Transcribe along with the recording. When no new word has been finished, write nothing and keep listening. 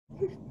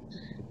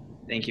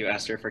Thank you,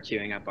 Esther, for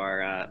queuing up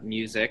our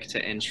music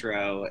to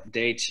intro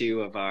day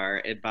 2 of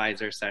our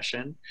advisor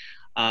session.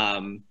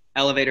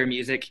 Elevator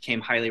music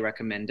came highly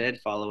recommended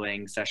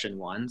following session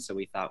 1, so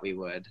we thought we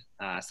would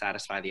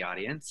satisfy the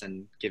audience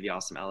and give you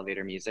all some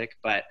elevator music.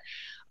 But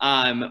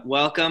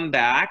welcome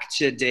back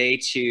to day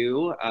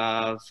 2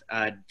 of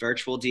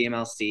virtual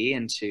DMLC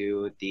and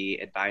to the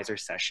advisor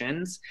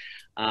sessions.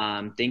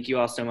 Thank you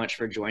all so much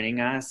for joining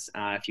us.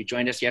 If you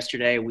joined us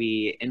yesterday,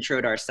 we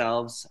introed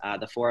ourselves,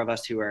 the 4 of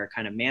us who are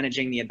kind of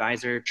managing the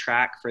advisor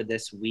track for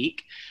this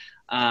week.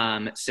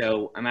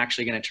 So I'm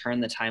actually going to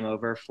turn the time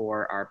over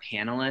for our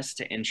panelists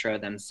to intro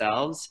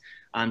themselves.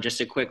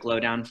 Just a quick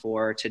lowdown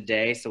for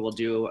today. So we'll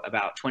do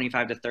about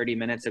 25 to 30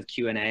 minutes of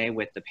Q&A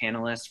with the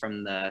panelists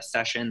from the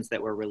sessions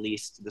that were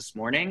released this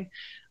morning.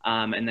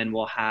 And then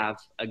we'll have,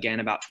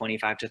 again, about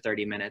 25 to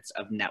 30 minutes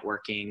of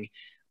networking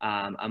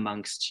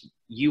amongst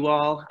you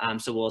all.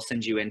 So we'll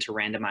send you into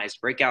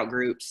randomized breakout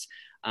groups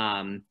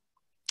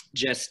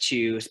just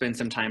to spend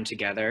some time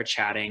together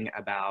chatting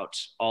about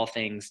all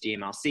things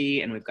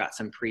DMLC. And we've got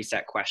some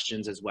preset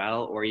questions as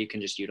well, or you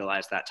can just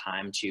utilize that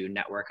time to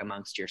network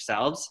amongst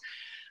yourselves.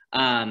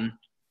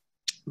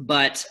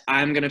 But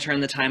I'm going to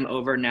turn the time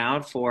over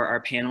now for our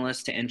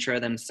panelists to intro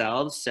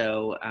themselves.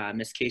 So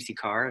Ms. Casey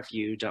Carr, if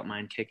you don't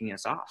mind kicking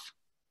us off.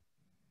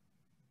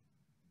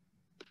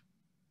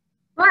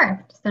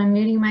 Sure, so I'm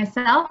muting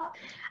myself.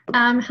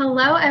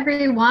 Hello,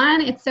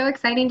 everyone. It's so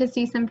exciting to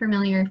see some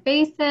familiar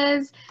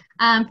faces.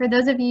 For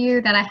those of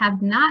you that I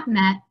have not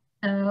met,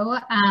 though,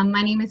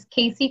 my name is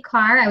Casey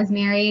Carr. I was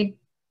married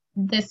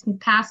this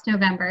past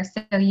November,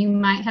 so you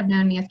might have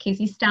known me as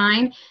Casey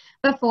Stein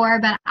before,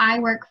 but I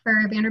work for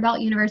Vanderbilt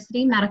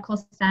University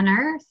Medical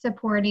Center,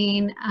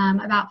 supporting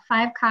about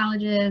 5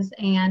 colleges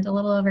and a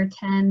little over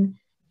 10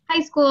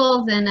 high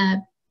schools and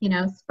a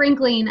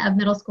sprinkling of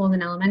middle schools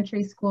and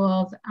elementary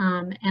schools,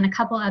 and a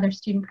couple other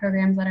student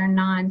programs that are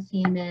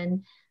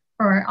non-CMN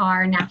for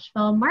our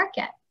Nashville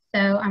market.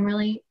 So I'm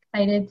really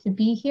excited to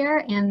be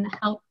here and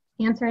help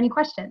answer any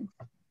questions.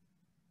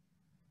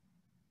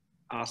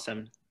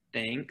 Awesome,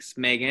 thanks.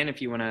 Megan,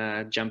 if you want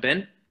to jump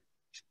in.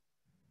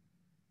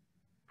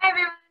 Hi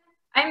everyone,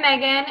 I'm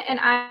Megan and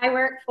I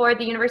work for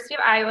the University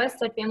of Iowa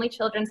Slade Family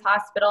Children's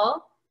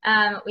Hospital.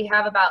 We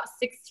have about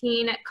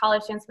 16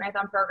 college dance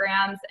marathon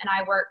programs, and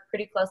I work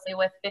pretty closely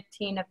with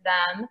 15 of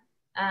them.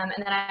 And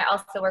then I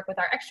also work with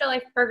our Extra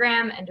Life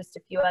program and just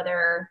a few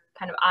other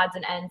kind of odds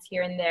and ends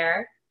here and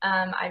there.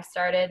 I've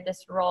started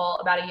this role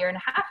about 1.5 years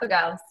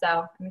ago,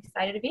 so I'm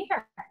excited to be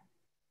here.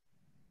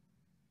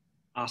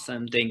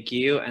 Awesome, thank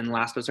you. And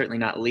last but certainly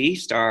not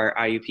least, our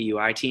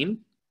IUPUI team.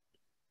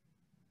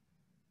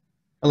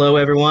 Hello,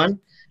 everyone.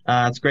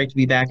 It's great to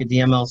be back at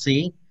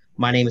DMLC.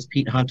 My name is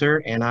Pete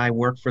Hunter, and I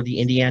work for the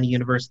Indiana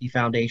University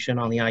Foundation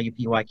on the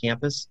IUPUI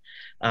campus.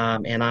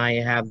 And I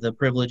have the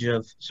privilege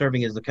of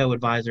serving as the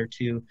co-advisor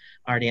to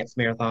our dance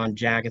marathon,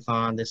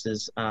 Jagathon. This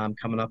is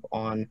coming up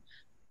on,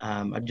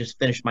 I've just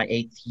finished my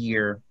 8th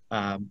year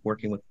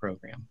working with the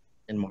program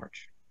in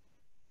March.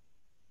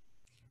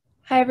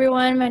 Hi,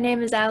 everyone. My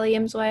name is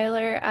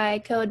Emswiller. I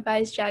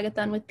co-advise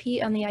Jagathon with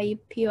Pete on the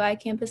IUPUI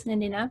campus in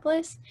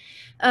Indianapolis.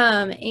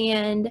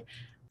 And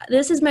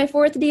this is my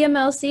 4th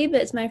DMLC,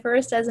 but it's my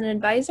first as an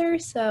advisor,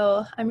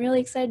 so I'm really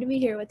excited to be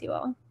here with you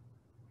all.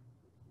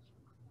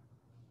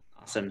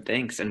 Awesome,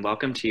 thanks, and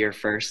welcome to your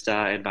first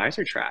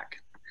advisor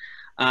track.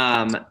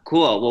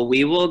 Cool, well,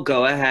 we will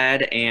go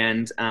ahead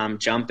and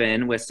jump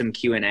in with some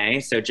Q&A.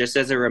 So just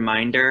as a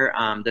reminder,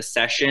 the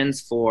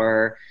sessions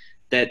for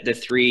the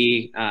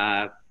 3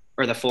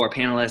 or the 4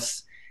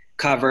 panelists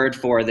covered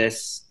for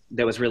this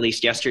that was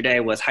released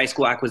yesterday was high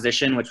school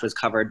acquisition, which was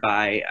covered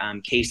by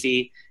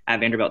Casey at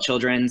Vanderbilt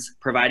Children's,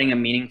 providing a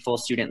meaningful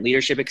student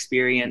leadership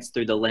experience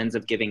through the lens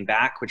of giving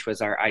back, which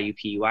was our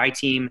IUPUI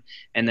team.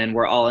 And then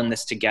We're All in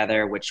This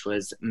Together, which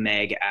was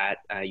Meg at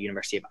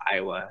University of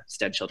Iowa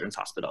Stead Children's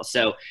Hospital.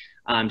 So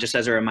just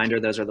as a reminder,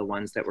 those are the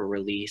ones that were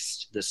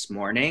released this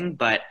morning,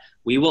 but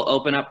we will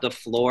open up the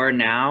floor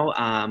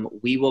now.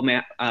 We will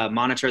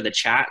monitor the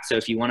chat. So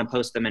if you want to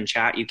post them in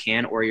chat, you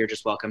can, or you're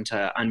just welcome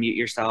to unmute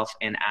yourself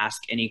and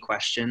ask any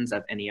questions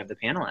of any of the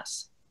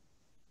panelists.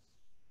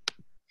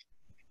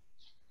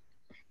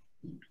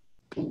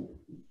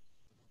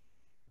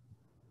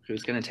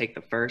 Who's going to take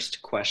the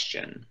first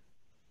question?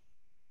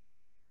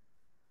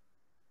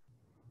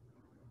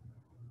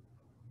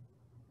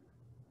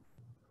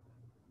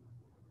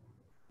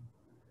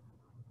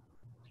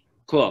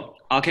 Cool.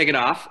 I'll kick it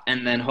off,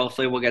 and then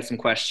hopefully we'll get some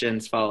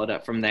questions followed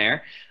up from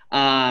there.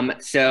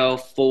 So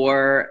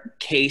for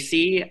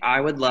Casey, I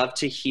would love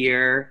to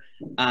hear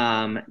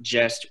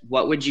just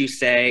what would you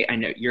say, I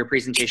know your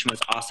presentation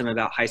was awesome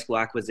about high school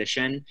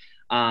acquisition.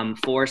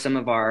 For some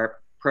of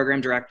our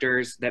program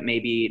directors that may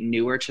be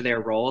newer to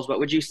their roles, what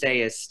would you say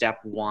is step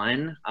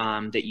 1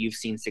 that you've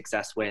seen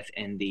success with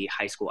in the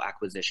high school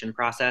acquisition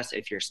process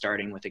if you're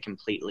starting with a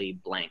completely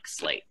blank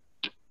slate?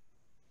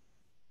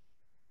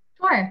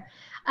 Sure.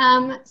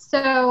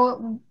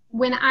 So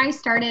when I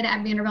started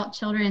at Vanderbilt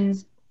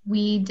Children's,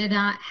 we did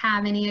not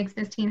have any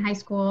existing high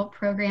school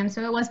programs,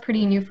 so it was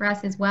pretty new for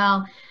us as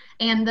well.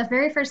 And the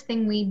very first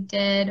thing we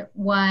did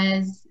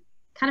was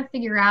kind of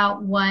figure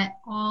out what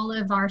all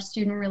of our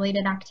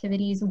student-related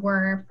activities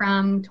were,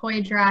 from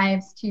toy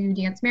drives to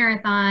dance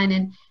marathon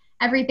and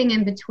everything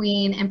in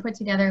between, and put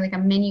together like a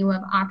menu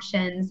of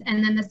options.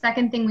 And then the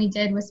second thing we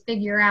did was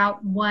figure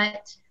out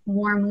what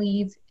warm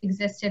leads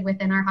existed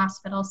within our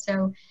hospital.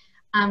 So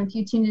if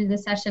you tuned into the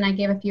session, I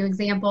gave a few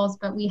examples,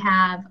 but we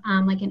have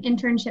like an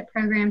internship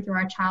program through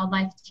our Child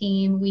Life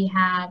team. We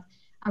have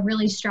a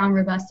really strong,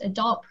 robust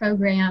adult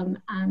program.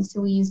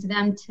 So we used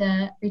them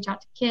to reach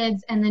out to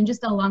kids, and then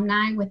just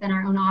alumni within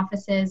our own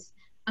offices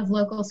of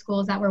local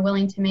schools that were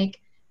willing to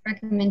make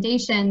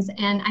recommendations.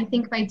 And I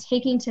think by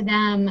taking to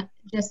them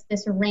just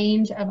this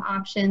range of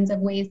options of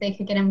ways they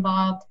could get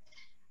involved,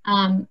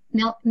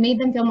 made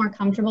them feel more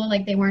comfortable,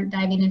 like they weren't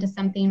diving into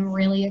something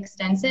really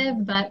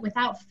extensive. But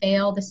without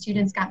fail, the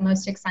students got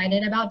most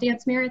excited about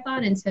Dance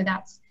Marathon, and so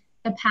that's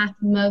the path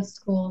most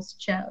schools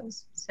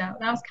chose. So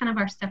that was kind of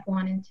our step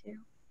 1 and 2.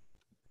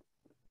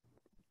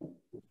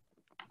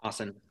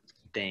 Awesome,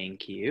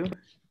 thank you.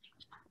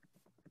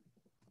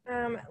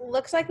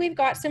 Looks like we've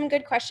got some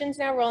good questions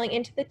now rolling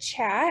into the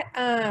chat.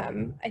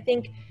 I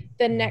think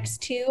the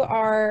next 2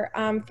 are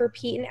for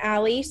Pete and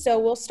Allie. So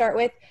we'll start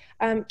with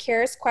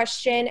Kara's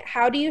question.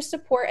 How do you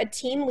support a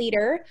team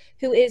leader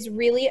who is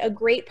really a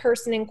great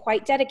person and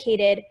quite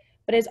dedicated,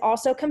 but is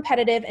also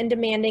competitive and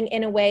demanding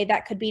in a way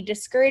that could be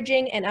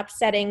discouraging and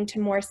upsetting to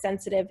more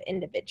sensitive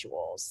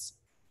individuals?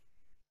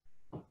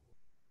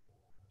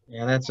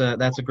 Yeah, that's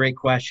a great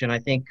question. I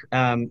think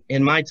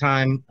in my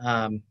time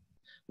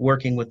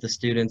working with the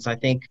students, I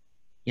think,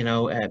 you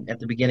know, at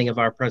the beginning of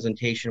our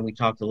presentation, we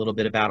talked a little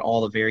bit about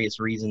all the various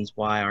reasons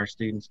why our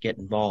students get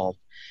involved,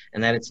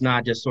 and that it's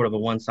not just sort of a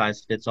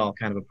one-size-fits-all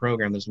kind of a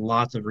program. There's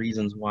lots of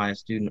reasons why a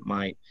student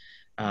might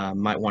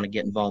want to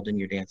get involved in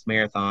your dance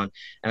marathon.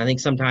 And I think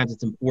sometimes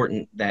it's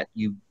important that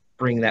you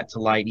bring that to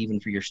light even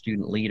for your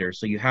student leader.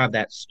 So you have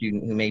that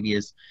student who maybe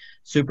is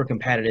super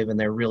competitive and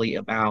they're really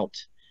about,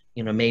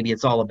 you know, maybe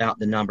it's all about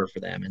the number for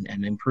them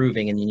and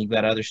improving. And then you've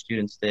got other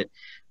students that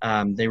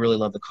they really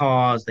love the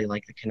cause, they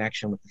like the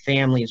connection with the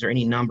families, or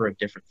any number of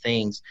different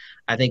things.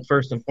 I think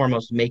first and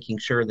foremost, making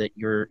sure that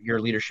your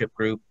leadership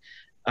group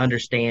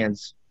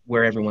understands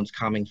where everyone's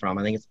coming from.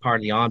 I think it's part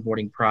of the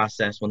onboarding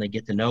process when they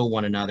get to know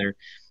one another,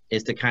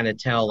 is to kind of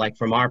tell, like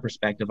from our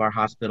perspective, our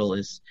hospital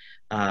is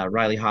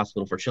Riley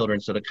Hospital for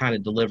Children. So to kind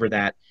of deliver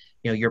that,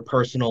 you know, your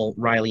personal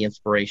Riley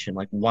inspiration,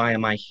 like why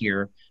am I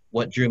here?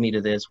 What drew me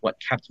to this? What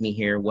kept me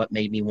here? What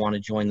made me want to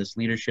join this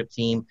leadership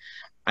team?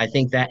 I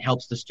think that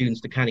helps the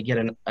students to kind of get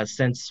a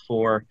sense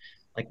for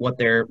like what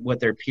their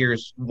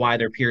peers, why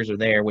their peers are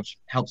there, which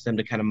helps them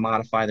to kind of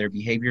modify their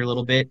behavior a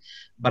little bit.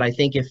 But I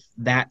think if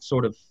that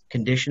sort of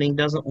conditioning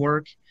doesn't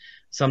work,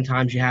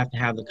 sometimes you have to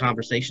have the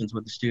conversations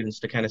with the students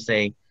to kind of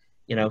say,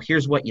 you know,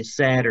 here's what you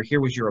said, or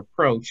here was your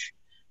approach.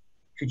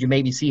 Could you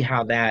maybe see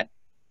how that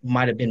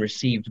might have been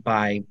received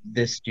by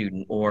this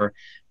student? Or,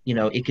 you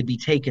know, it could be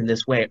taken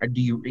this way. Or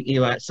do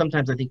you know,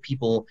 sometimes I think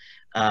people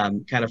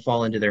kind of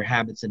fall into their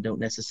habits and don't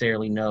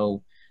necessarily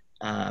know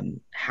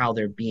how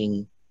they're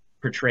being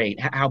portrayed,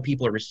 how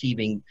people are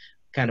receiving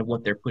kind of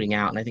what they're putting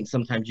out. And I think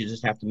sometimes you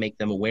just have to make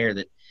them aware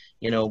that,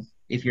 you know,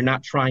 if you're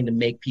not trying to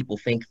make people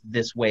think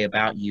this way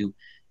about you,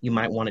 you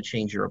might want to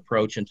change your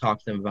approach and talk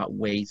to them about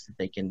ways that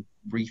they can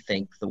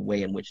rethink the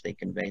way in which they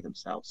convey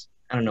themselves.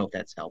 I don't know if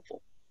that's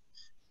helpful.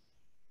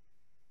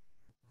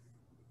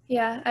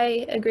 Yeah,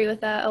 I agree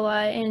with that a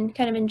lot, and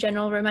kind of in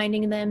general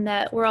reminding them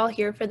that we're all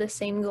here for the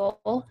same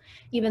goal,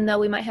 even though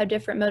we might have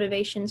different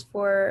motivations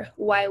for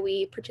why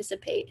we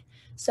participate.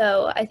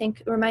 So I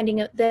think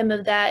reminding them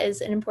of that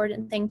is an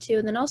important thing too.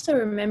 And then also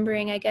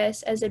remembering, I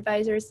guess, as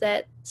advisors,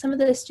 that some of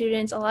the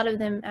students, a lot of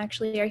them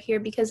actually are here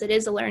because it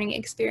is a learning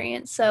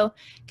experience. So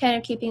kind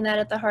of keeping that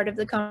at the heart of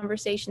the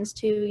conversations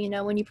too, you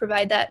know, when you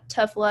provide that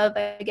tough love,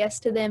 I guess,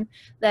 to them,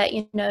 that,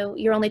 you know,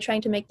 you're only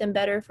trying to make them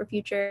better for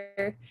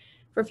future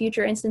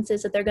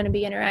instances that they're going to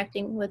be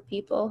interacting with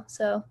people.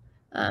 So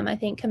I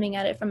think coming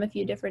at it from a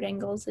few different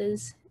angles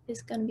is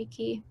going to be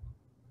key.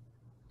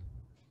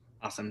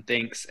 Awesome,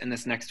 thanks. And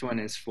this next one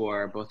is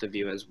for both of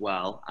you as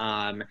well.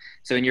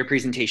 So in your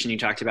presentation, you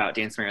talked about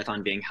Dance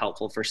Marathon being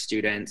helpful for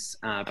students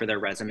for their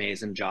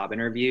resumes and job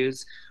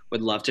interviews.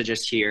 Would love to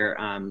just hear,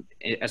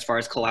 as far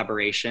as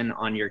collaboration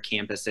on your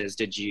campuses,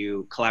 did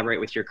you collaborate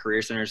with your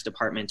Career Centers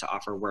department to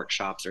offer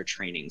workshops or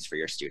trainings for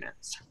your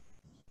students?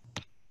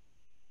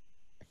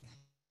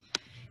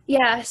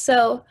 Yeah,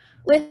 so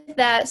with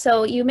that,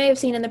 so you may have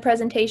seen in the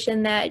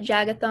presentation that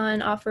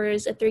Jagathon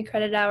offers a 3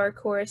 credit hour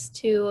course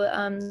to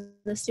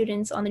the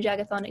students on the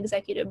Jagathon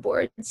executive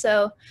board.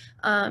 So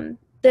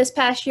this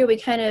past year, we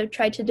kind of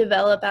tried to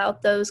develop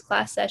out those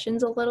class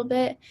sessions a little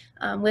bit.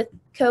 With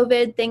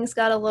COVID, things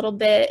got a little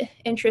bit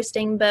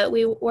interesting, but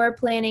we were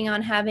planning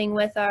on having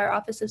with our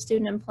Office of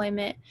Student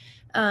Employment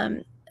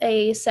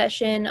a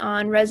session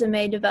on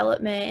resume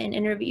development and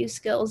interview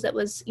skills that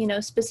was, you know,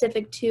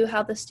 specific to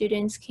how the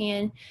students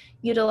can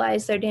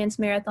utilize their dance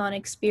marathon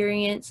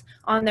experience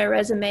on their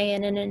resume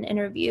and in an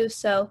interview.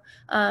 So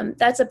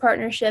that's a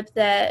partnership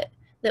that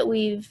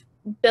we've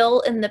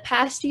built in the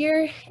past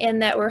year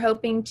and that we're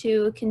hoping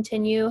to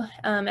continue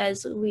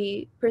as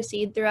we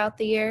proceed throughout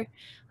the year.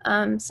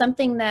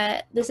 Something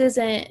that this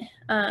isn't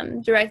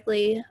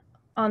directly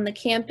on the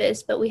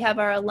campus, but we have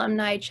our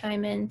alumni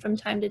chime in from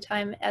time to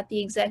time at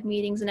the exec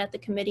meetings and at the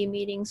committee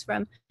meetings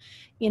from,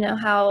 you know,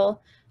 how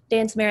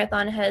Dance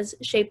Marathon has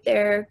shaped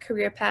their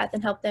career path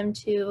and helped them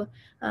to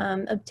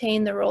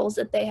obtain the roles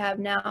that they have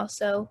now.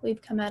 So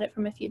we've come at it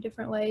from a few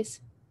different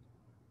ways.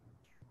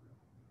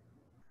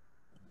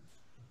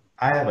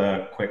 I have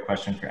a quick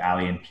question for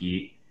Allie and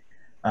Pete.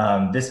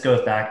 This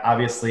goes back,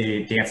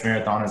 obviously Dance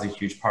Marathon is a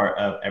huge part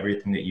of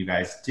everything that you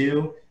guys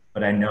do,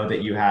 but I know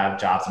that you have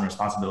jobs and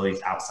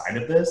responsibilities outside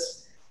of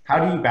this.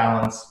 How do you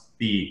balance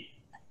the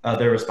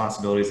other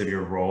responsibilities of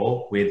your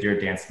role with your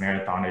Dance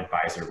Marathon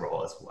advisor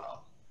role as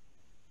well?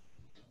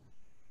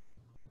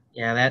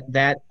 Yeah,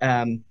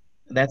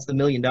 that's the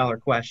million-dollar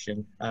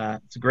question.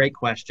 It's a great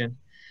question.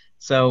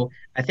 So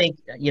I think,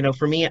 you know,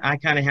 for me, I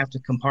kind of have to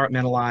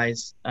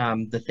compartmentalize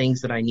the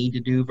things that I need to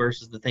do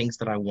versus the things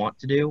that I want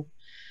to do.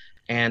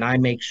 And I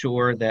make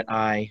sure that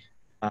I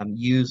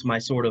use my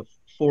sort of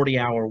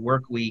 40-hour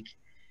work week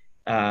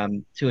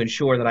to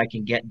ensure that I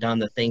can get done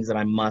the things that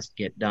I must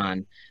get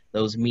done.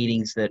 Those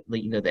meetings that,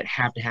 you know, that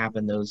have to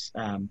happen, those,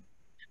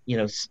 you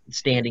know,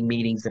 standing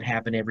meetings that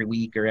happen every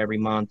week or every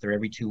month or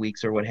every 2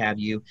 weeks or what have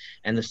you,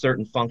 and the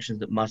certain functions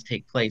that must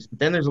take place. But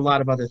then there's a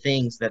lot of other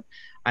things that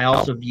I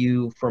also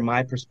view from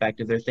my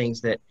perspective. They're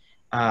things that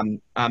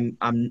I'm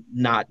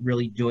not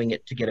really doing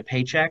it to get a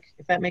paycheck,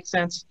 if that makes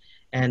sense.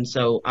 And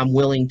so I'm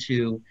willing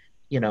to,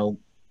 you know,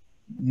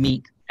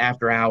 meet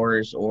after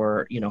hours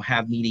or, you know,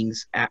 have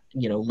meetings at,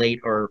 you know, late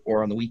or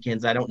on the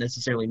weekends. I don't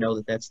necessarily know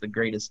that that's the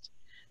greatest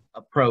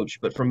approach,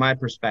 but from my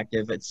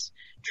perspective, it's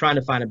trying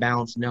to find a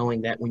balance,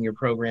 knowing that when your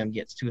program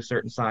gets to a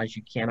certain size,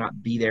 you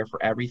cannot be there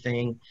for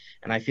everything.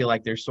 And I feel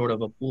like there's sort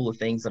of a pool of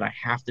things that I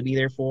have to be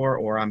there for,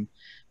 or I'm,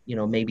 you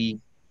know, maybe,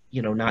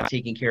 you know, not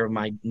taking care of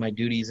my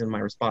duties and my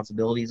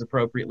responsibilities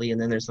appropriately. And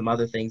then there's some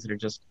other things that are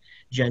just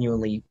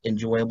genuinely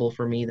enjoyable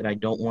for me that I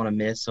don't want to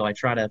miss. So I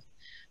try to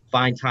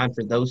find time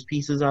for those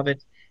pieces of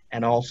it,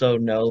 and also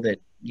know that,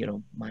 you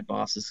know, my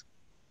boss is,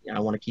 you know,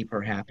 I want to keep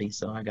her happy,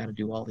 so I got to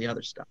do all the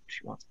other stuff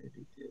she wants me to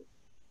do too.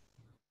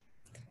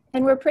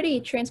 And we're pretty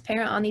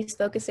transparent on these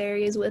focus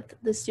areas with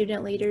the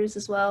student leaders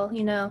as well.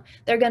 You know,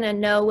 they're going to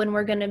know when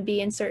we're going to be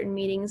in certain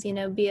meetings, you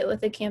know, be it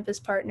with a campus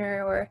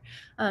partner or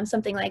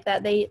something like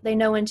that. They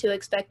know when to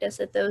expect us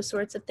at those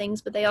sorts of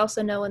things, but they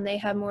also know when they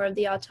have more of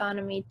the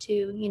autonomy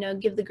to, you know,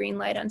 give the green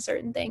light on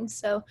certain things.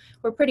 So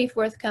we're pretty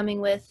forthcoming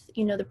with,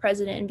 you know, the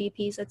president and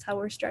VPs. That's how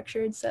we're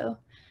structured. So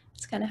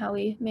it's kind of how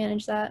we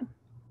manage that.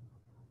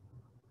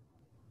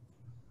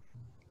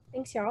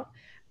 Thanks, y'all.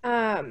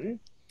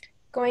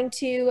 Going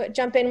to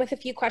jump in with a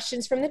few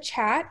questions from the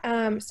chat.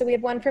 So we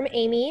have one from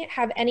Amy.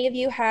 Have any of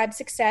you had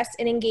success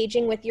in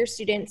engaging with your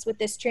students with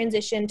this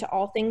transition to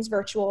all things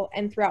virtual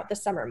and throughout the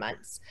summer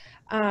months?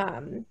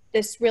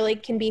 This really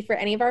can be for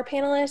any of our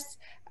panelists.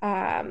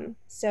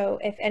 So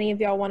if any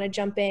of y'all want to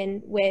jump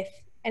in with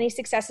any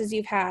successes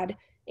you've had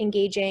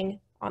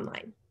engaging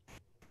online.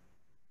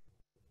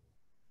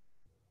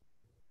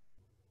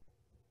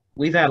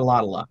 We've had a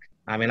lot of luck.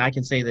 I mean, I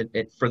can say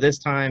that for this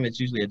time, it's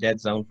usually a dead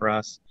zone for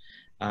us.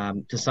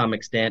 To some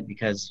extent,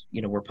 because,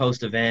 you know, we're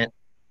post-event,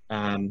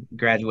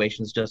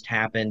 graduations just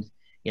happened.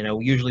 You know,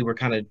 usually we're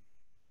kind of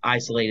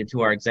isolated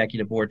to our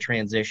executive board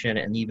transition,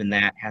 and even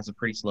that has a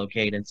pretty slow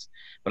cadence.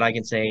 But I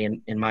can say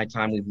in my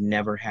time, we've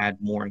never had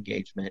more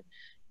engagement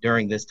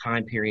during this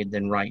time period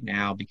than right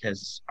now,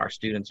 because our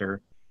students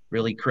are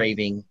really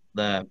craving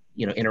the,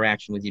 you know,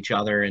 interaction with each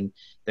other, and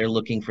they're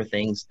looking for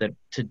things that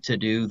to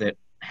do that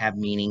have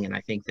meaning. And I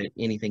think that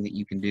anything that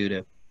you can do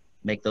to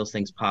make those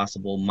things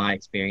possible, my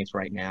experience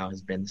right now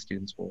has been the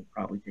students will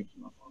probably take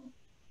you up on it.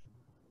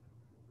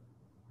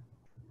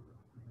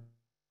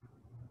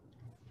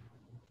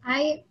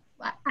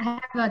 I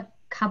have a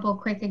couple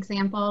quick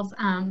examples.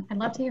 I'd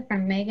love to hear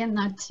from Megan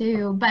though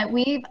too, but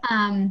we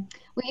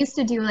used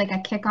to do like a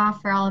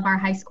kickoff for all of our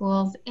high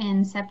schools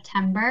in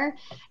September,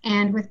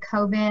 and with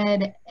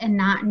COVID and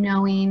not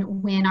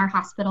knowing when our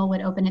hospital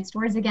would open its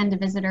doors again to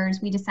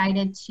visitors, we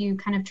decided to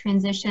kind of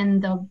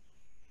transition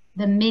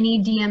the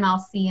mini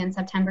DMLC in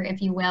September,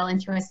 if you will,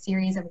 into a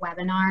series of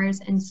webinars.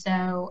 And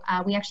so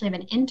we actually have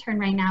an intern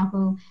right now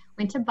who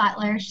went to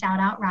Butler, shout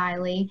out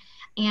Riley,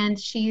 and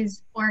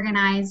she's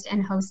organized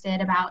and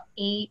hosted about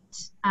 8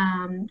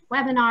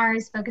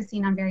 webinars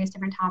focusing on various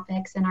different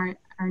topics, and our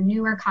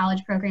newer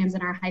college programs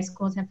in our high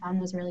schools have found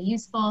those really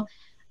useful.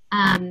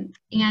 And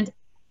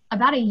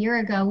about a year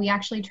ago, we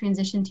actually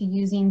transitioned to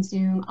using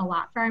Zoom a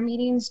lot for our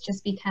meetings,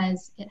 just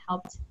because it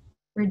helped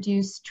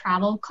reduce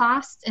travel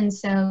costs. And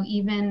so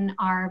even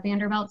our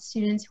Vanderbilt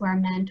students who are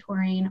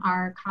mentoring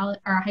our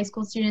high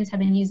school students have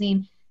been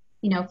using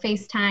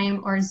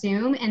FaceTime or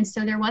Zoom. And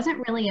so there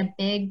wasn't really a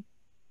big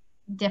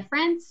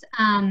difference,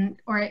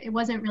 or it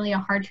wasn't really a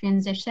hard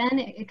transition.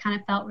 It kind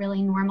of felt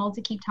really normal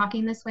to keep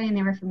talking this way, and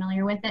they were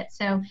familiar with it.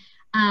 So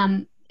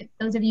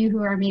those of you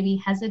who are maybe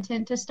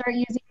hesitant to start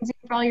using Zoom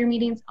for all your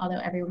meetings, although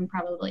everyone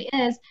probably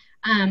is,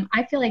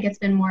 I feel like it's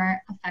been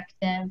more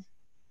effective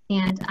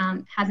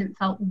and hasn't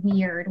felt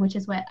weird, which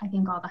is what I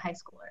think all the high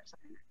schoolers are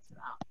nervous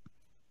about.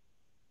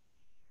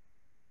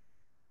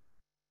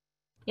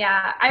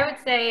 Yeah, I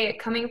would say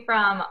coming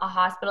from a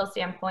hospital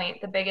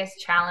standpoint, the biggest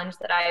challenge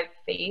that I've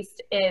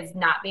faced is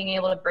not being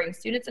able to bring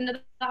students into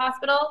the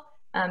hospital,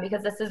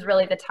 because this is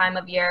really the time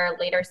of year,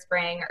 later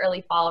spring,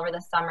 early fall, over the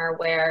summer,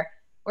 where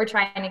we're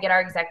trying to get our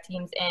exec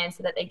teams in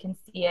so that they can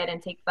see it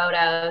and take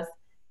photos.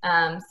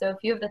 So a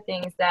few of the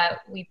things that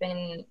we've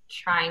been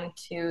trying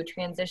to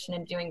transition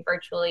and doing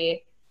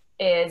virtually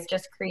is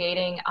just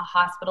creating a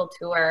hospital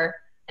tour,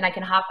 and I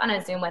can hop on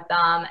a Zoom with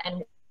them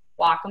and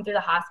walk them through the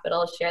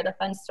hospital, share the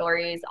fun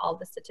stories, all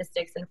the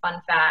statistics and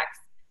fun facts.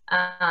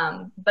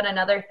 But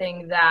another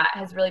thing that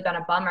has really been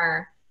a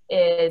bummer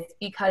is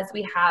because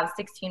we have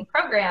 16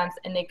 programs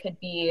and they could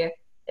be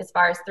as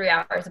far as 3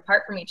 hours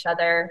apart from each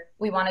other,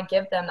 we want to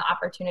give them the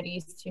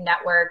opportunities to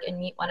network and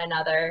meet one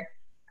another.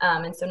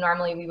 And so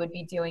normally we would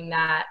be doing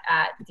that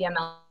at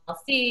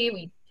DMLC.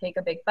 We take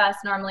a big bus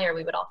normally, or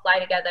we would all fly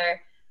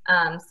together.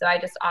 So I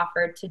just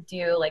offered to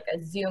do like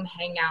a Zoom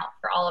hangout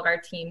for all of our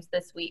teams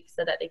this week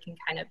so that they can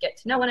kind of get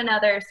to know one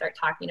another, start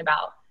talking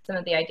about some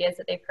of the ideas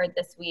that they've heard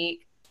this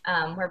week.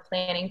 We're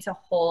planning to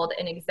hold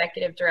an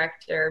executive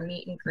director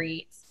meet and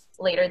greet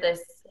later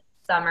this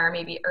summer,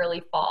 maybe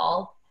early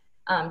fall,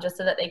 just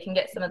so that they can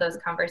get some of those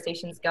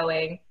conversations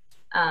going.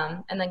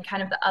 And then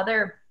kind of the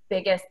other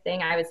biggest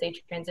thing I would say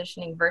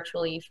transitioning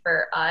virtually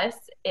for us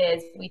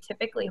is we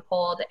typically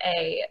hold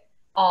a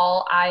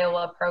all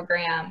Iowa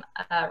program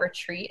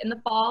retreat in the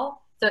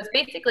fall. So it's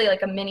basically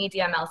like a mini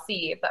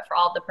DMLC, but for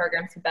all the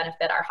programs who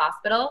benefit our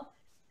hospital.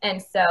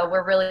 And so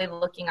we're really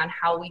looking on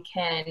how we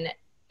can,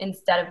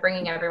 instead of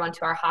bringing everyone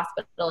to our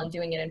hospital and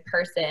doing it in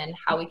person,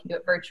 how we can do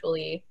it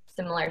virtually,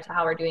 similar to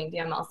how we're doing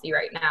DMLC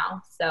right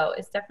now. So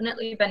it's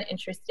definitely been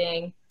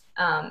interesting,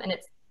 and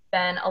it's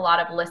been a lot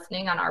of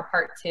listening on our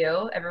part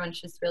too. Everyone's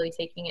just really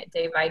taking it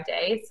day by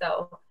day.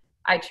 So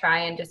I try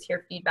and just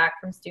hear feedback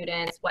from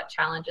students, what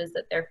challenges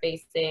that they're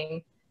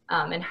facing,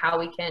 and how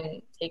we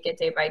can take it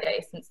day by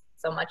day, since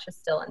so much is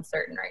still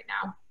uncertain right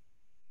now.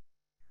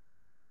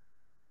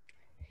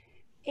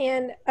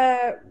 And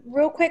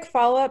real quick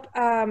follow-up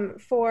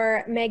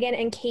for Megan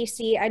and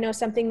Casey. I know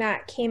something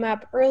that came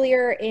up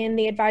earlier in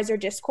the advisor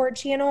Discord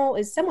channel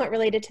is somewhat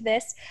related to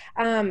this,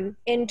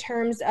 in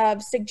terms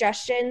of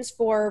suggestions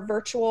for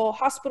virtual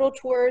hospital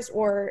tours,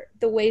 or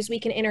the ways we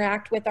can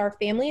interact with our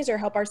families or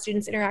help our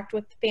students interact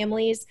with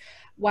families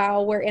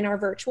while we're in our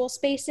virtual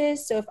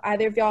spaces. So if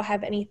either of y'all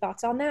have any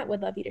thoughts on that,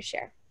 would love you to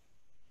share.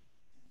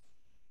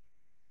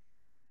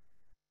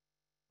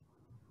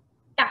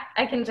 Yeah,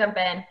 I can jump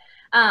in.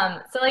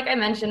 So like I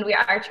mentioned, we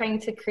are trying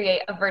to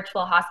create a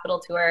virtual hospital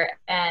tour,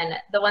 and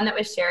the one that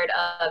was shared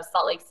of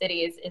Salt Lake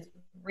City is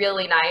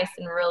really nice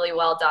and really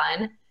well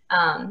done.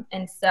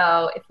 And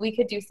so if we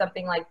could do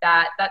something like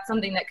that, that's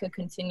something that could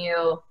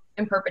continue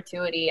in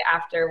perpetuity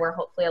after we're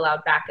hopefully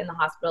allowed back in the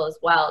hospital as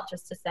well,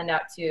 just to send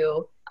out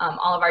to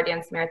all of our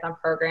dance marathon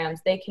programs.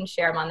 They can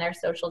share them on their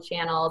social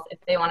channels if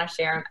they want to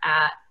share them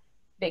at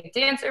big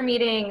dancer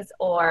meetings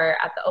or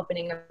at the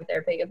opening of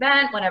their big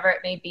event, whatever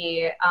it may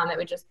be. It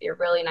would just be a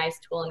really nice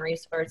tool and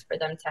resource for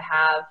them to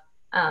have.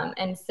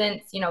 And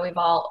since, we've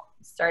all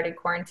started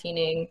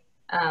quarantining,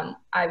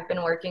 I've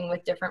been working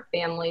with different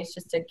families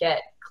just to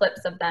get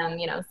clips of them,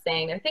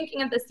 saying they're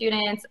thinking of the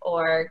students,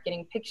 or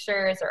getting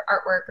pictures or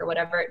artwork or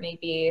whatever it may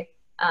be.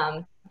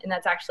 And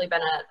that's actually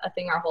been a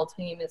thing our whole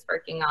team is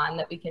working on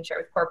that we can share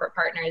with corporate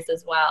partners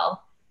as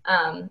well.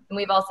 And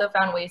we've also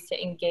found ways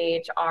to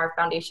engage our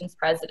foundation's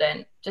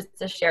president, just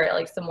to share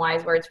like some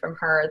wise words from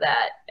her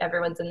that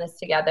everyone's in this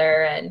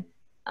together. And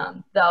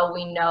though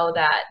we know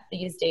that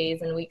these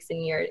days and weeks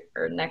and years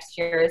or next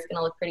year is going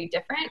to look pretty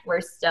different, we're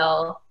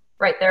still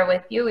right there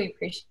with you. We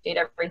appreciate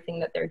everything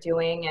that they're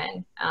doing,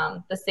 and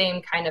the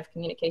same kind of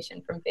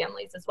communication from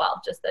families as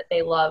well, just that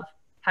they love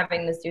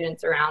having the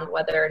students around,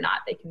 whether or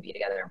not they can be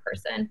together in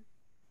person.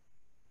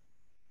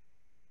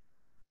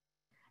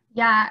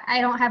 Yeah,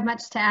 I don't have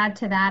much to add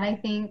to that. I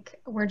think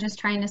we're just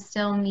trying to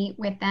still meet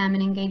with them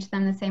and engage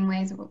them the same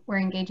ways we're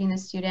engaging the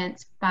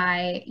students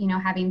by,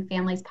 having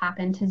families pop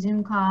into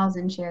Zoom calls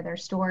and share their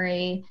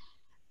story,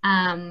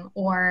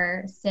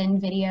 or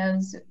send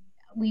videos.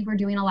 We were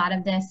doing a lot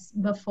of this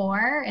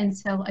before, and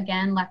so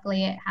again,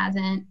 luckily it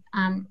hasn't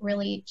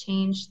really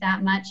changed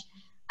that much.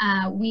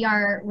 We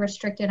are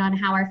restricted on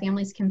how our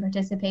families can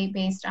participate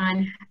based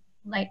on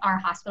like our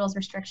hospital's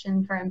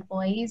restriction for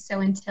employees. So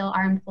until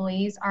our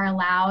employees are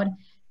allowed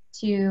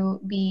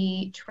to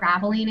be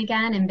traveling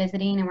again and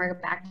visiting and we're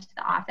back to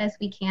the office,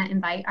 we can't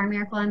invite our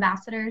Miracle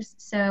Ambassadors.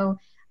 So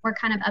we're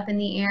kind of up in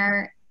the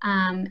air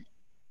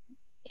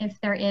if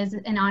there is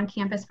an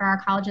on-campus for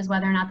our colleges,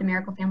 whether or not the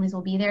Miracle families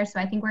will be there. So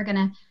I think we're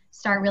gonna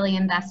start really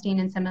investing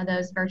in some of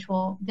those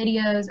virtual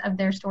videos of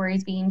their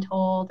stories being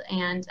told.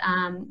 And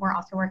we're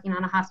also working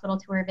on a hospital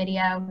tour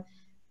video.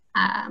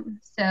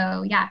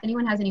 So yeah, if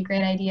anyone has any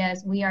great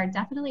ideas, we are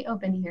definitely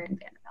open here in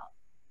Vanderbilt.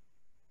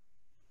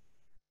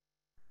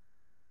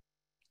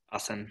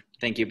 Awesome.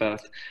 Thank you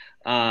both.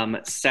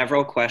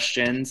 Several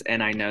questions,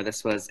 and I know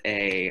this was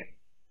a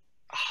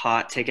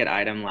hot ticket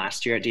item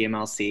last year at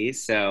DMLC.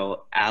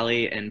 So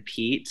Allie and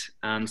Pete,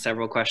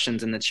 several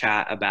questions in the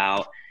chat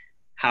about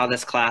how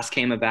this class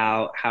came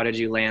about. How did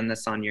you land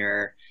this on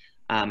your,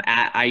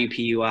 at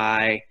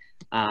IUPUI?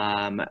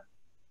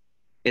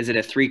 Is it a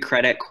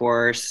 3-credit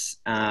course,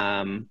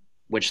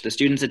 which the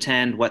students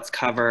attend, what's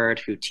covered,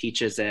 who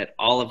teaches it,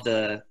 all of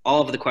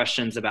the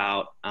questions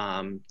about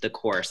the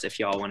course, if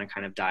y'all want to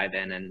kind of dive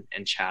in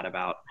and chat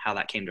about how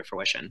that came to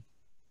fruition.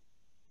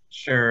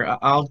 Sure.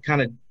 I'll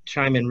kind of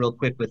chime in real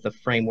quick with the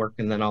framework,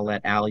 and then I'll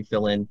let Allie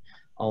fill in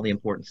all the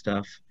important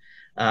stuff.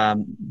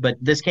 But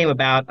this came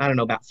about, I don't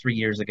know, about 3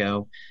 years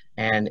ago,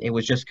 and it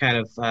was just kind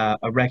of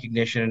a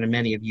recognition, and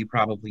many of you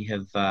probably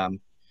have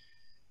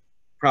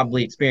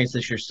probably experienced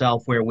this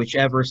yourself, where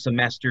whichever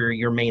semester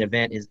your main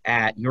event is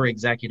at, your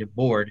executive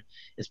board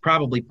is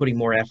probably putting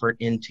more effort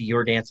into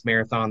your dance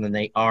marathon than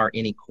they are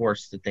any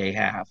course that they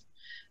have.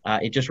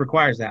 It just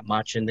requires that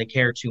much, and they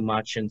care too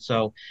much. And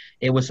so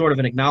it was sort of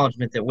an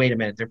acknowledgement that, wait a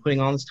minute, they're putting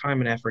all this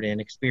time and effort in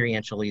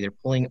experientially. They're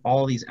pulling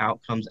all these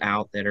outcomes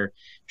out that are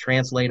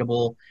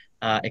translatable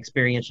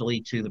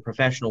experientially to the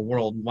professional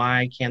world.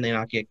 Why can they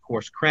not get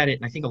course credit?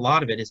 And I think a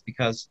lot of it is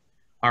because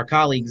our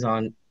colleagues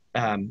on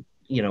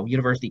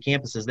university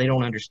campuses, they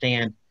don't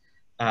understand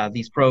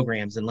these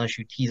programs unless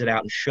you tease it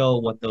out and show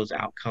what those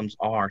outcomes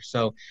are.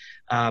 So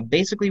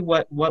basically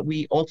what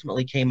we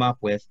ultimately came up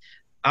with,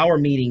 our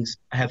meetings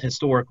have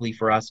historically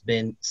for us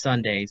been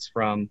Sundays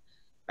from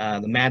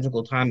the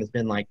magical time has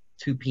been like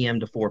 2 p.m.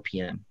 to 4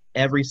 p.m.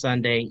 every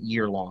Sunday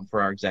year long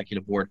for our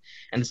executive board.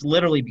 And it's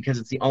literally because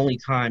it's the only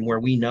time where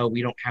we know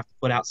we don't have to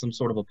put out some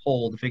sort of a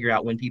poll to figure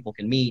out when people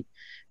can meet.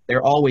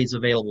 They're always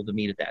available to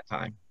meet at that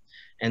time.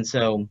 And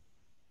so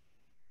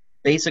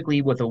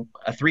basically with a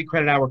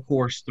 3-credit hour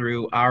course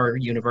through our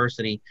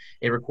university,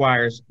 it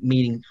requires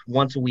meeting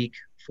once a week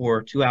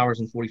for 2 hours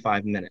and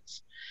 45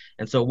 minutes.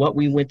 And so what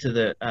we went to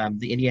the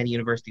Indiana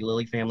University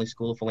Lilly Family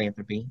School of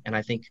Philanthropy, and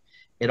I think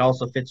it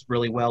also fits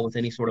really well with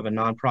any sort of a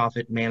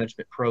nonprofit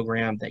management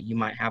program that you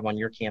might have on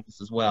your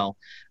campus as well.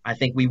 I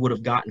think we would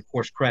have gotten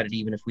course credit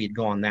even if we had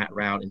gone that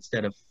route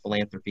instead of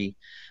philanthropy.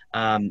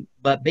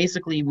 But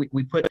basically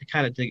we put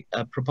kind of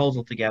a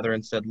proposal together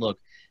and said, look,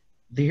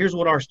 here's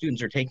what our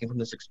students are taking from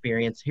this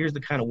experience. Here's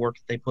the kind of work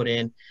that they put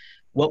in.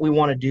 What we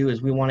want to do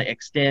is we want to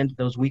extend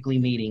those weekly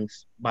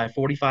meetings by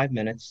 45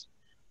 minutes.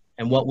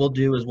 And what we'll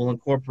do is we'll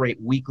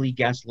incorporate weekly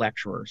guest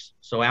lecturers.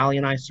 So Allie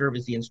and I serve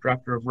as the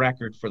instructor of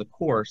record for the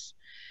course.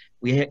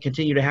 We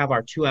continue to have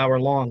our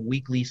 2-hour-long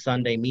weekly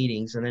Sunday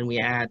meetings, and then we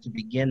add, to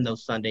begin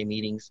those Sunday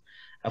meetings,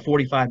 a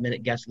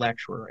 45-minute guest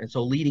lecturer. And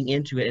so leading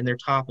into it, and they're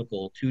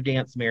topical to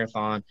Dance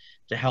Marathon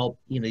to help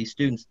these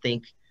students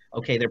think,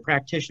 okay, they're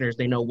practitioners,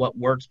 they know what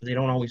works, but they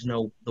don't always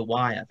know the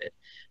why of it,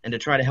 and to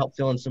try to help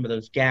fill in some of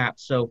those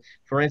gaps. So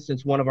for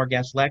instance, one of our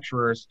guest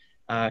lecturers,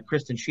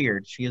 Kristen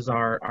Sheard, she is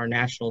our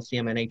national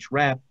CMNH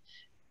rep.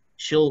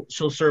 She'll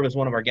serve as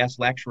one of our guest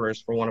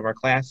lecturers for one of our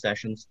class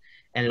sessions,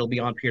 and it'll be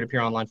on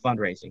peer-to-peer online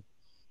fundraising.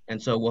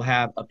 And so we'll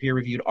have a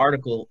peer-reviewed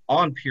article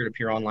on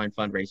peer-to-peer online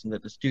fundraising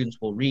that the students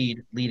will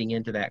read leading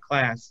into that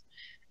class.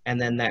 And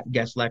then that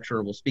guest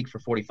lecturer will speak for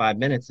 45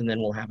 minutes, and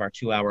then we'll have our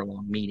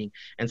 2-hour-long meeting.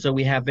 And so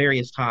we have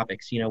various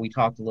topics. We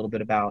talked a little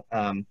bit about,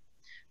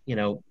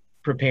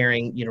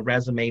 preparing,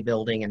 resume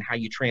building and how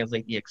you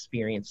translate the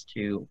experience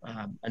to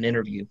an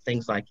interview,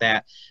 things like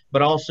that.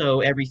 But also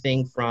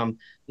everything from,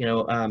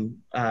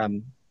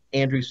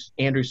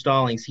 Andrew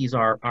Stallings, he's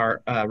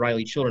our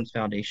Riley Children's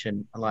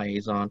Foundation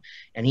liaison,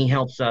 and he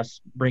helps us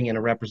bring in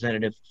a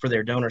representative for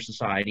their donor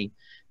society.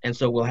 And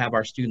so we'll have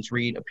our students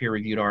read a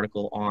peer-reviewed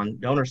article on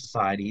donor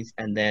societies,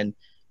 and then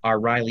our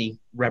Riley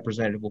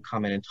representative will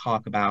come in and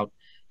talk about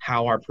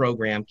how our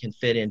program can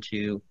fit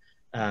into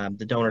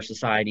the donor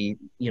society.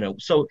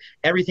 So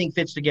everything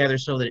fits together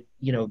so that,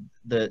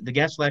 the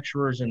guest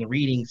lecturers and the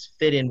readings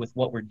fit in with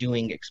what we're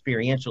doing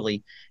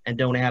experientially and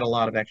don't add a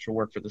lot of extra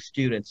work for the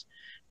students,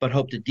 but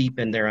hope to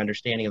deepen their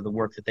understanding of the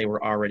work that they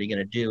were already going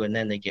to do, and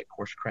then they get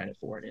course credit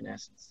for it in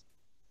essence.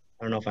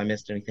 I don't know if I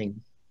missed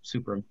anything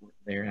super important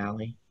there,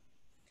 Allie.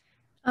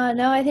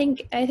 No, I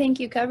think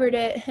you covered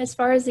it. As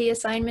far as the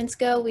assignments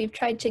go, we've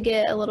tried to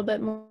get a little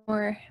bit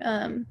more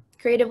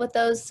creative with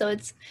those, so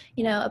it's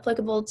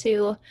applicable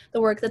to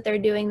the work that they're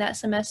doing that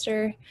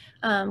semester.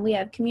 We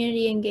have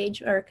community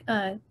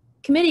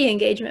committee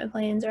engagement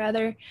plans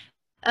rather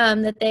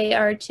that they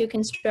are to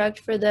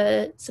construct for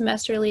the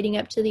semester leading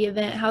up to the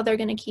event. How they're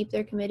going to keep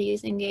their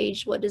committees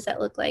engaged. What does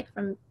that look like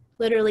from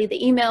literally the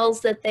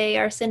emails that they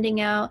are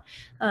sending out,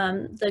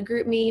 the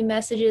group me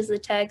messages, the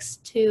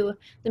text, to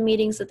the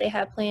meetings that they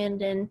have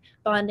planned and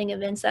bonding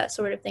events, that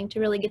sort of thing, to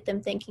really get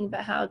them thinking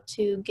about how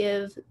to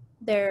give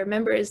their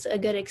members a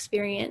good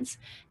experience.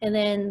 And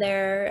then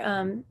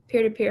their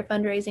peer-to-peer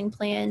fundraising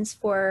plans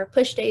for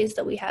push days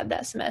that we have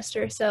that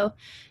semester. So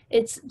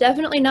it's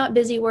definitely not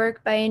busy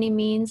work by any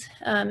means.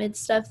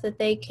 It's stuff that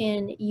they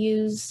can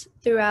use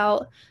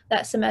throughout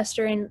that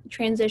semester and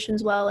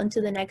transitions well into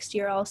the next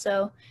year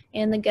also.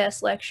 And the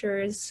guest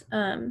lecturers,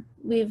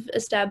 we've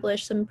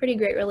established some pretty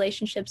great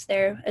relationships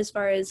there as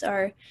far as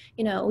our,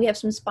 we have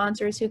some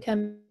sponsors who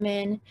come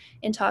in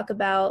and talk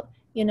about,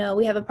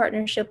 we have a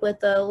partnership with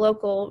the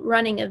local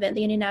running event,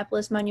 the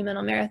Indianapolis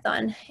Monumental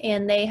Marathon,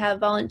 and they have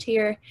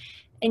volunteer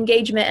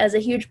engagement as a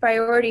huge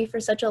priority for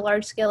such a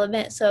large scale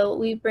event. So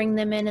we bring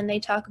them in and they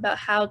talk about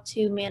how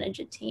to manage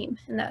a team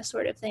and that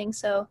sort of thing.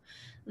 So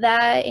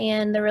that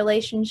and the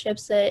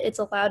relationships that it's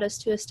allowed us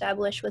to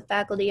establish with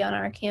faculty on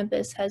our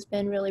campus has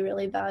been really,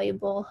 really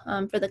valuable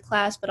for the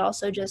class, but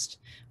also just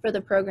for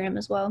the program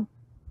as well.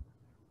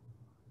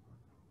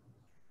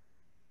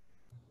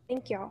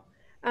 Thank y'all.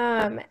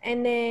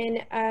 And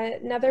then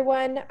another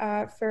one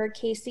for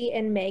Casey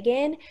and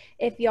Megan,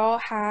 if y'all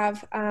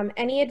have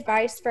any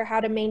advice for how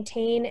to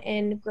maintain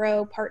and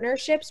grow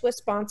partnerships with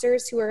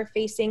sponsors who are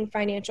facing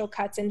financial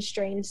cuts and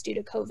strains due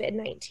to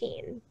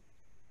COVID-19.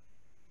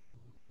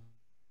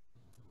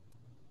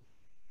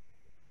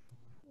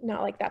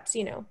 Not like that's,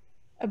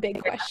 a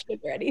big question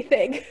or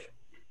anything. $1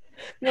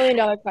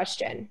 million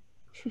question.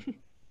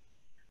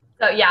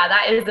 So yeah,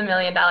 that is a $1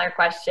 million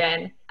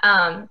question.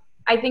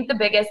 I think the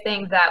biggest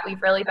thing that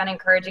we've really been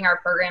encouraging our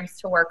programs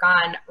to work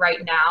on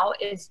right now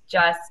is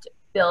just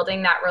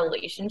building that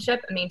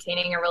relationship and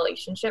maintaining a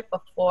relationship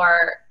before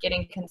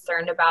getting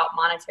concerned about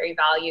monetary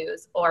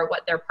values or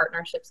what their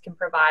partnerships can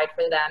provide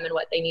for them and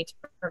what they need to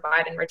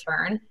provide in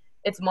return.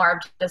 It's more of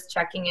just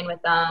checking in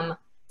with them,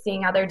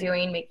 seeing how they're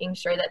doing, making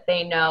sure that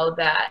they know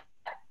that,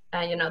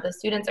 the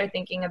students are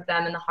thinking of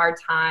them in the hard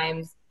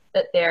times,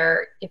 that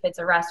they're, if it's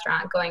a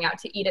restaurant, going out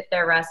to eat at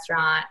their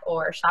restaurant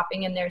or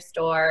shopping in their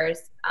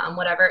stores,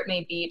 whatever it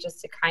may be, just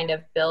to kind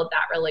of build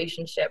that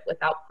relationship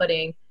without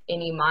putting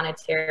any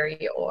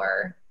monetary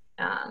or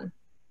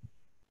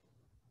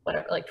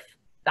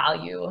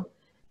value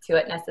to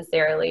it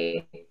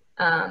necessarily.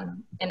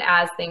 And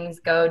as things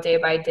go day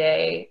by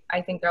day,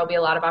 I think there'll be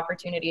a lot of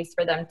opportunities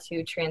for them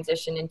to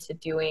transition into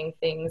doing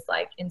things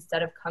like,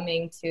 instead of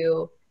coming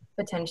to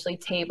potentially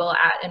table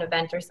at an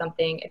event or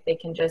something, if they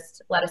can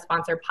just let a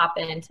sponsor pop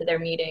into their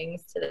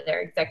meetings, to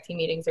their exec team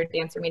meetings or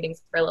dancer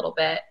meetings for a little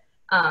bit,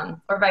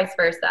 or vice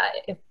versa.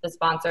 If the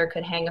sponsor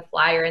could hang a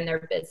flyer in their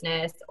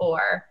business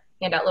or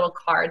hand out little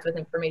cards with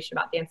information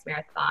about Dance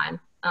Marathon,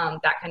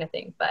 that kind of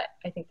thing. But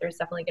I think there's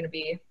definitely going to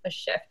be a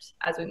shift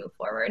as we move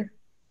forward.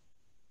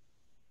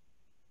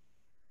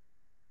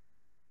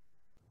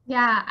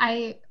 Yeah,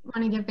 I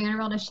want to give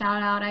Vanderbilt a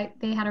shout out.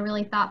 They had a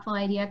really thoughtful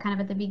idea kind of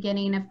at the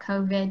beginning of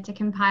COVID to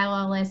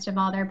compile a list of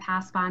all their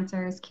past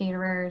sponsors,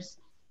 caterers,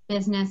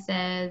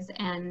 businesses,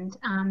 and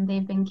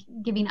they've been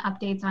giving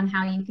updates on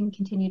how you can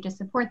continue to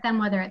support them,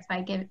 whether it's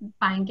by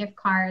buying gift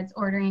cards,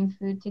 ordering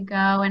food to go.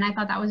 And I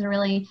thought that was a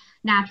really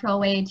natural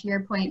way, to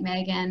your point,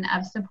 Megan,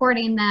 of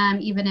supporting them,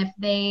 even if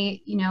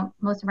they,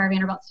 most of our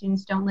Vanderbilt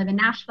students don't live in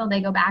Nashville.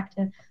 They go back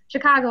to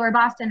Chicago or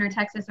Boston or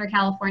Texas or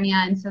California,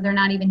 and so they're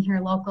not even here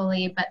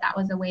locally, but that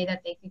was a way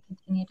that they could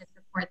continue to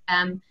support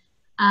them.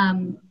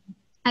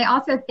 I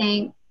also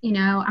think,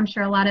 I'm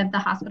sure a lot of the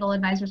hospital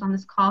advisors on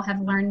this call have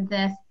learned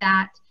this,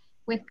 that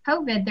with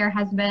COVID, there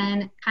has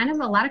been kind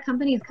of a lot of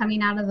companies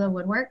coming out of the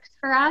woodworks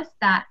for us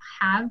that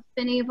have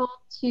been able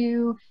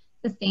to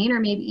sustain or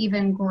maybe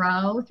even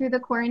grow through the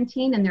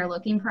quarantine, and they're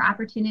looking for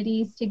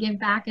opportunities to give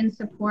back and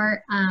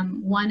support.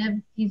 One of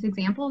these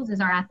examples is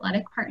our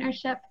athletic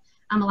partnership.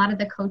 A lot of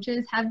the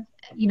coaches have,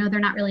 they're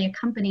not really a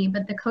company,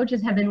 but the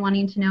coaches have been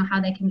wanting to know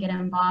how they can get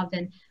involved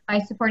and by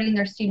supporting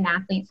their student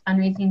athletes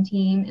fundraising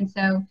team. And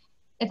so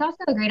it's also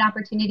a great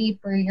opportunity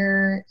for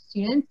your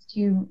students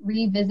to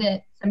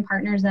revisit some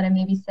partners that have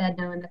maybe said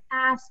no in the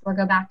past, or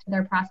go back to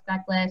their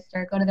prospect list,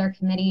 or go to their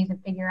committees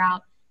and figure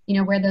out,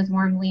 where those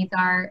warm leads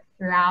are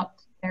throughout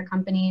their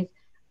companies.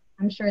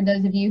 I'm sure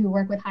those of you who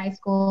work with high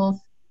schools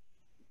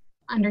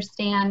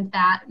understand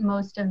that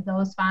most of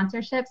those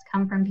sponsorships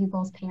come from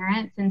people's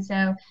parents. And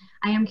so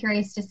I am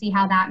curious to see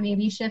how that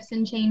maybe shifts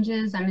and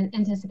changes. I'm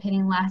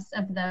anticipating less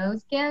of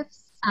those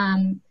gifts.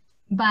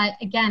 But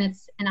again,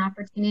 it's an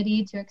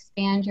opportunity to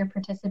expand your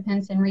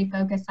participants and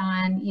refocus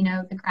on,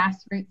 the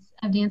grassroots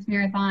of Dance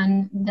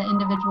Marathon, the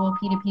individual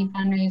P2P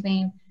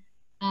fundraising.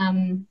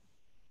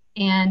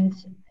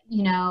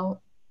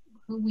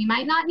 We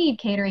might not need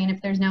catering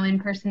if there's no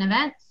in-person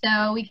event,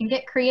 so we can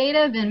get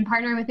creative and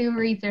partner with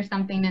Uber Eats or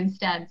something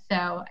instead.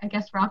 So I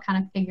guess we're all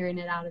kind of figuring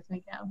it out as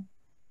we go.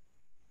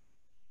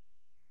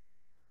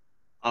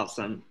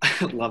 Awesome.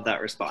 Love that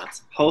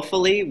response.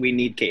 Hopefully we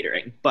need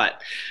catering,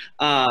 but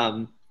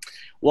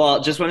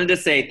well, just wanted to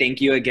say thank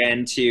you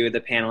again to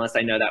the panelists.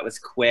 I know that was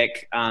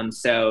quick.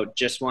 So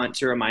just want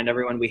to remind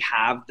everyone, we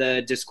have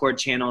the Discord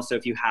channel. So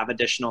if you have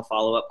additional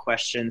follow-up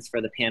questions for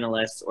the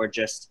panelists, or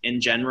just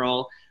in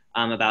general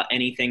about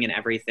anything and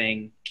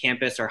everything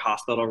campus or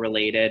hospital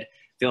related,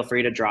 feel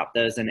free to drop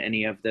those in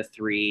any of the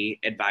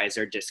 3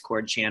 advisor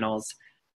Discord channels.